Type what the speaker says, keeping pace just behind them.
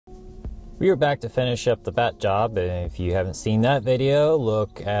We are back to finish up the bat job, and if you haven't seen that video,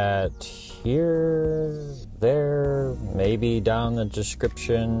 look at here, there, maybe down in the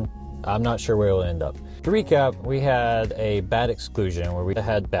description. I'm not sure where it'll end up. To recap, we had a bat exclusion where we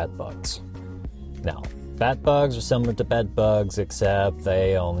had bat bugs. Now, bat bugs are similar to bed bugs, except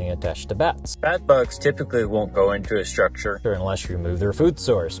they only attach to bats. Bat bugs typically won't go into a structure unless you remove their food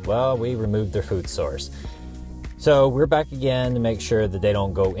source. Well, we removed their food source. So we're back again to make sure that they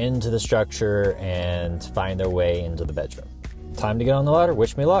don't go into the structure and find their way into the bedroom. Time to get on the ladder.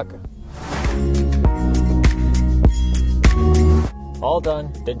 Wish me luck. All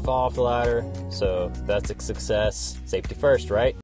done. Didn't fall off the ladder, so that's a success. Safety first, right?